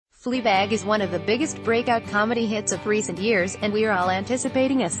Fleabag is one of the biggest breakout comedy hits of recent years, and we're all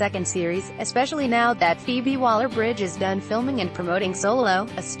anticipating a second series, especially now that Phoebe Waller-Bridge is done filming and promoting Solo,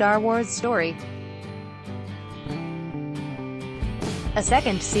 a Star Wars story. A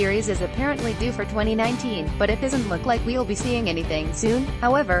second series is apparently due for 2019, but it doesn't look like we'll be seeing anything soon.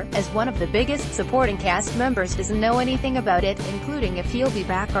 However, as one of the biggest supporting cast members doesn't know anything about it, including if he'll be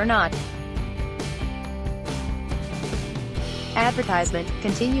back or not. Advertisement.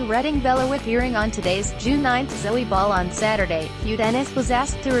 Continue Reading Bella with hearing on today's, June 9th, Zoe Ball on Saturday. Hugh Dennis was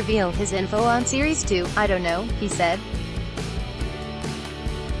asked to reveal his info on Series 2. "I don't know," he said.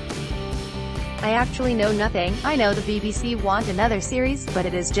 "I actually know nothing. I know the BBC want another series, but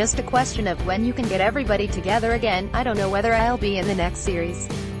it is just a question of when you can get everybody together again. I don't know whether I'll be in the next series.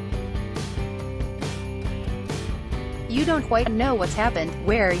 You don't quite know what's happened,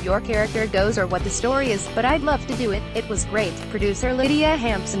 where your character goes or what the story is, but I'd love to do it. It was great," producer Lydia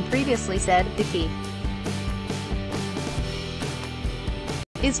Hampson previously said. "The key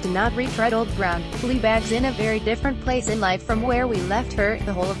is to not retread old ground. Fleabag's in a very different place in life from where we left her.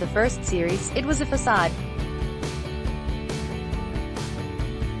 The whole of the first series, it was a facade.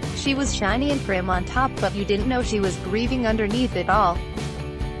 She was shiny and prim on top, but you didn't know she was grieving underneath it all.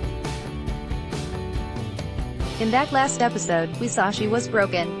 In that last episode, we saw she was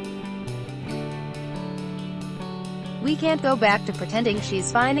broken. We can't go back to pretending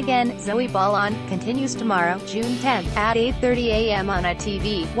she's fine again." Zoe Ball on continues tomorrow, June 10th, at 8:30 a.m. on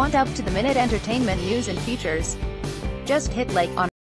ITV. Want up-to-the-minute entertainment news and features? Just hit like on